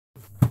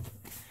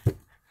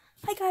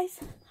guys,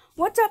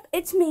 what's up?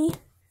 It's me.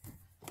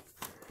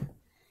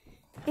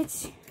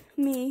 The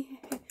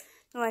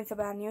lights are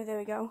bad here. There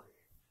we go.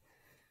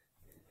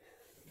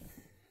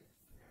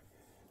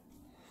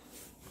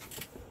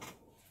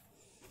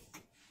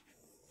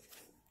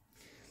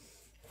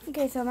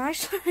 Okay, so I'm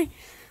actually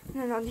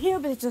not on here,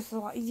 but it's just a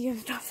lot easier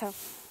and stuff. So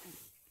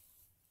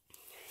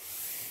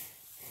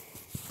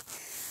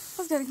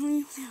I was gonna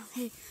clean.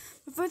 Okay,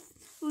 my first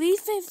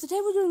least favorite.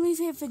 Today we're doing least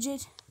favorite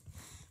fidget.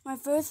 My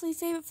first least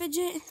favorite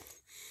fidget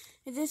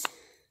is this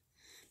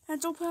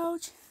pencil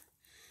pouch.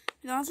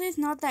 And honestly, it's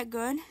not that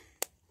good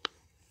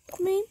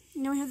to me.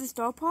 You know, we have this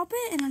doll puppet,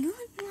 and I do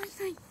like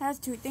it has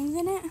two things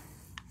in it.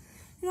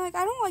 And like,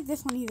 I don't like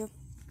this one either.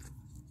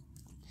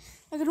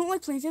 Like, I don't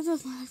like plain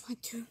scissors.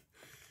 Like two.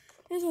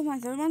 This is my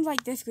third one's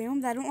like this green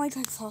one, but I don't like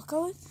fall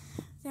colors.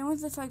 Then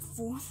one's this like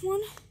fourth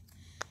one.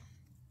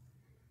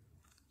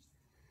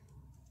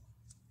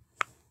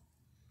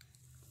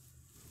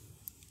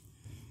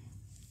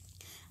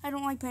 I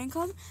don't like paint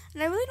colors,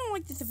 and I really don't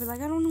like this zipper.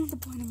 Like, I don't know what the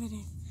point of it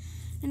is.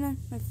 And then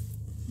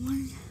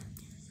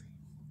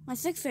my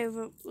sixth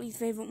least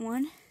favorite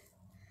one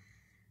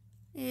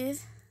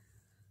is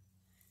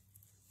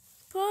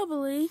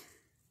probably.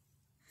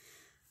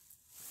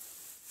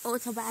 Oh,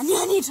 it's so bad.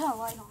 I need to turn the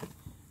light on.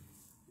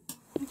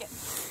 Okay.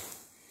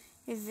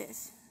 Is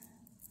this.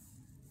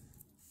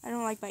 I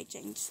don't like bike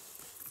chains.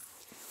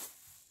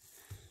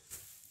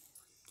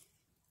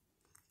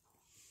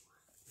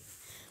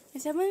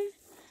 My seventh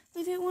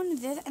least favorite one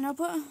is this, and I'll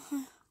put.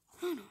 I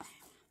don't know.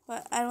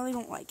 But I really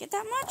don't like it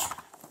that much.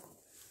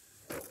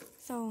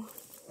 So,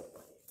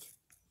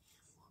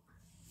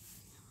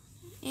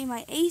 and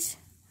my eighth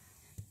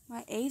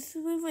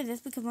favorite is this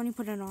because when you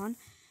put it on,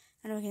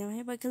 I don't know,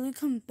 okay, but because it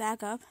comes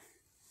back up.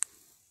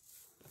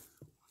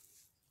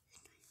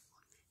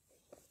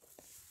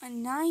 My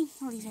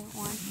ninth least favorite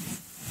one.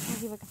 Let's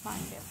see if I can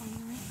find it.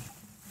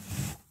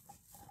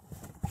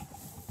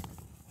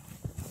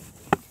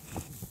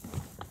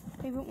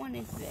 Favorite one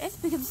is this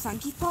because the sun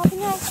keeps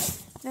popping out.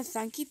 The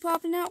sun keeps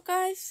popping out,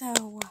 guys.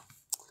 So,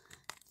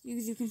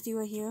 as you can see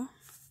right here.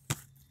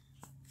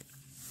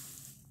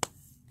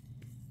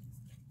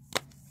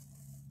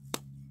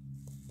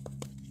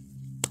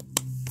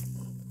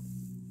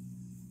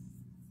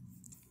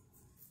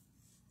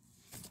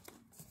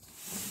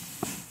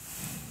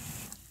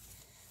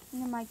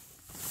 And then my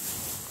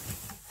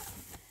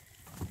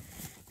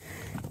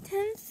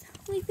 10th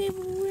least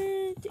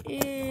favorite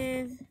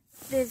is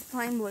this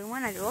plain blue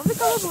one. I love the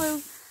color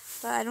blue,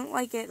 but I don't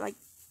like it like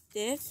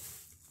this.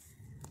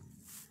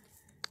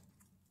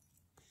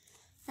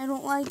 I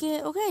don't like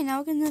it. Okay, now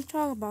we can just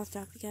talk about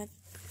stuff because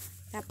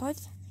that part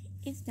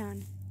is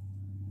done.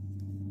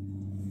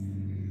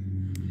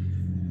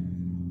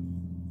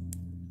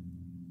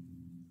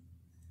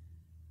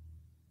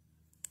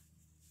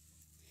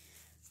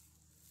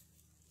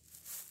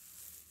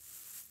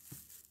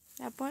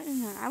 That part is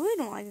done. I really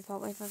don't like this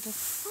part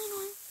myself.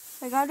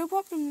 I gotta do a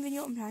pop in the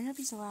video. I'm trying not to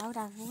be so loud.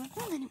 I don't want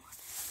to anymore.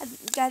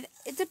 Guys,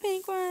 it's a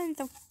pink one.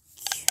 So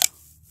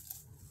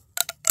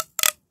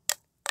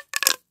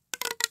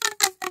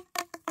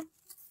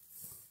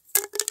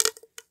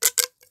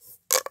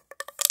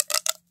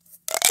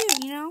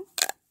cute, you know?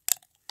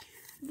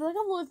 I feel like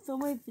I've watched so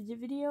many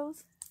fidget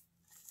videos.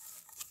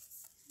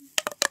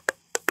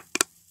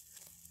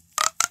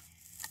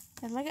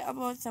 I feel like I've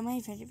watched so many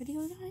fidget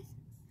videos, guys.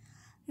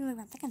 I like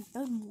my second,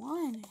 third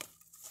one.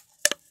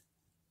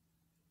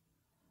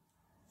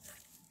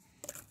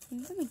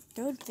 This is my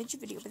third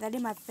fidget video, but I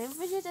did my favorite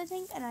fidget, I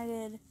think, and I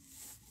did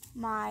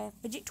my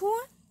fidget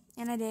tour,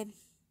 and I did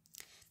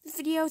this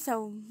video,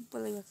 so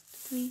really was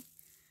 3.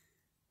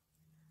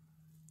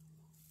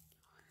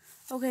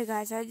 Okay,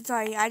 guys,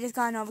 sorry, I just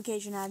got a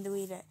notification, I had to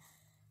delete it.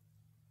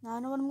 Now I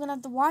know what I'm gonna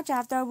have to watch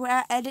after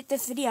I edit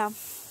this video.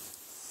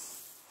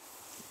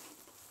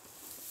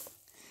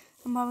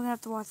 I'm probably gonna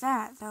have to watch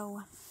that,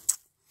 so.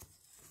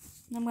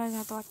 I'm gonna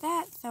have to watch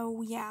that,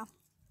 so yeah.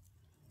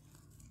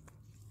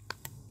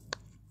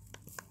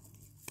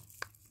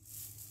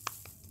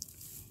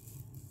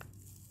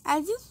 I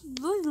just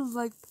really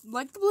like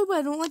the blue, but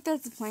I don't like that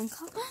it's a plain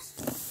color.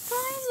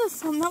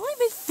 Guys, I'm not really a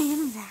big fan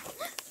of that.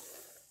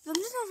 I'm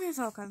just not very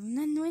focused. And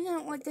then the way I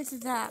don't like this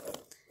is that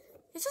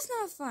it's just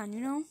not fun,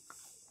 you know?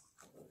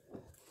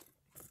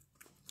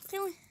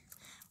 Same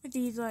with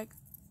these, like,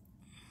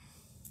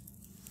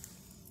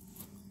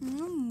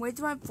 wait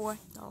till my $4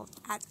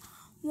 at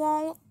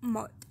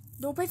Walmart.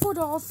 Don't pay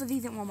 $4 for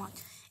these at Walmart.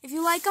 If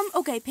you like them,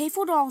 okay, pay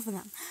 $4 for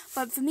them.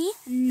 But for me,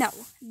 no,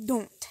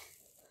 don't.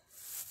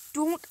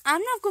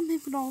 I'm not going to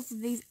pay $4 for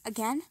these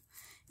again.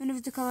 Even if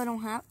it's a color I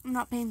don't have, I'm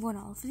not paying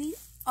 $4 for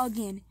these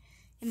again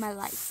in my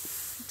life.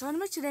 So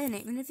much today an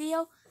 8-minute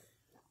video.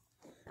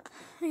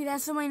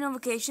 That's so many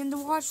notifications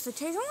to watch. So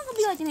today's only going to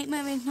be like an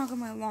 8-minute video. It's not going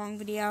to be a long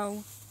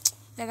video.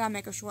 I got to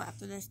make a short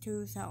after this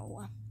too.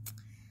 So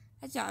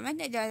that's all. I might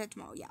do that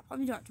tomorrow. Yeah,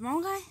 probably do it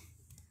tomorrow, guys.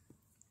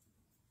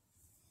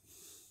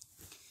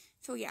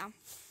 So yeah.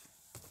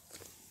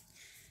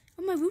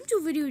 Oh, my room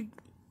tour video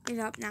is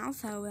up now,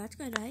 so that's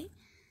good, right?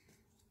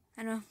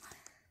 I know.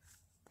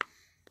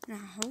 And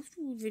I hope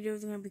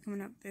videos are going to be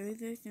coming up very,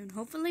 very soon.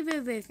 Hopefully very,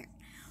 very soon.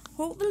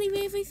 Hopefully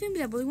very, very soon,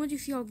 but I really want to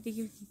see all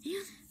the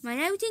my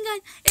night routine, guys.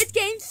 It's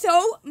getting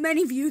so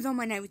many views on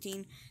my night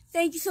routine.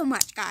 Thank you so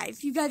much,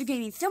 guys. You guys are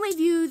getting so many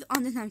views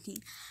on this night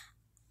routine.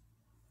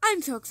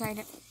 I'm so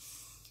excited.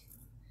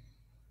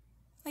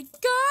 Like,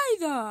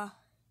 guys,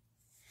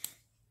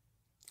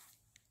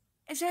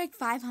 it's like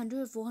 500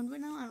 or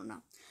 400 now. I don't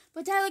know.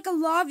 But I like a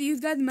lot of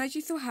views, guys. I'm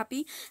actually so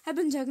happy. I've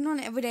been checking on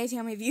it every day to see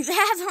how many views it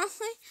has,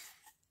 honestly.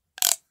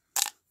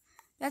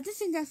 I just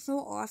think that's so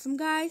awesome,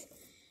 guys.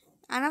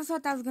 I never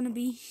thought that was going to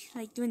be,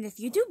 like, doing this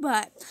YouTube,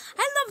 but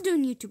I love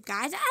doing YouTube,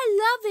 guys. I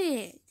love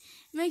it.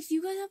 It makes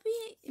you guys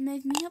happy. It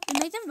makes me happy. It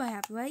makes everybody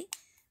happy, right?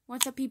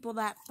 What's the people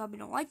that probably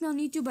don't like me on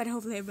YouTube, but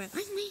hopefully everybody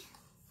likes me.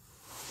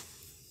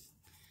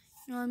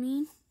 You know what I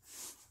mean?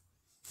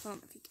 Hold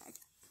on, you guys.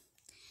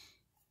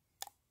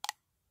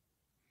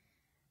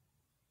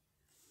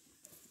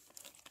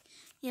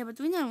 Yeah, but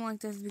the reason I don't like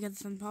this is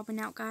because I'm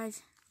popping out,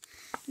 guys.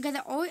 Because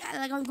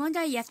I was going to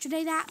die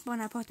yesterday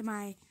when I posted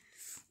my...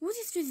 What was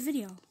yesterday's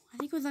video? I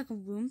think it was like a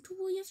room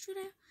tour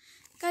yesterday.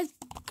 Guys,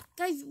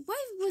 what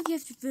was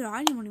yesterday's video?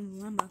 I didn't even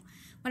remember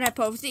when I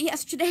posted it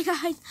yesterday, guys.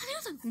 I think it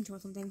was like a room tour or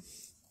something.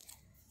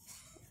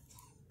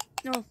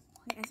 No,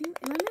 wait, I think,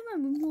 remember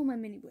my room tour or my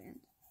mini brand?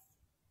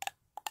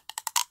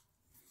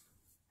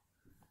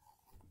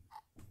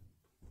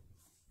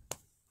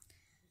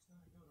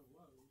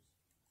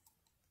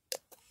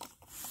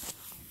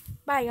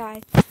 Bye,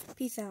 guys.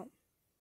 Peace out.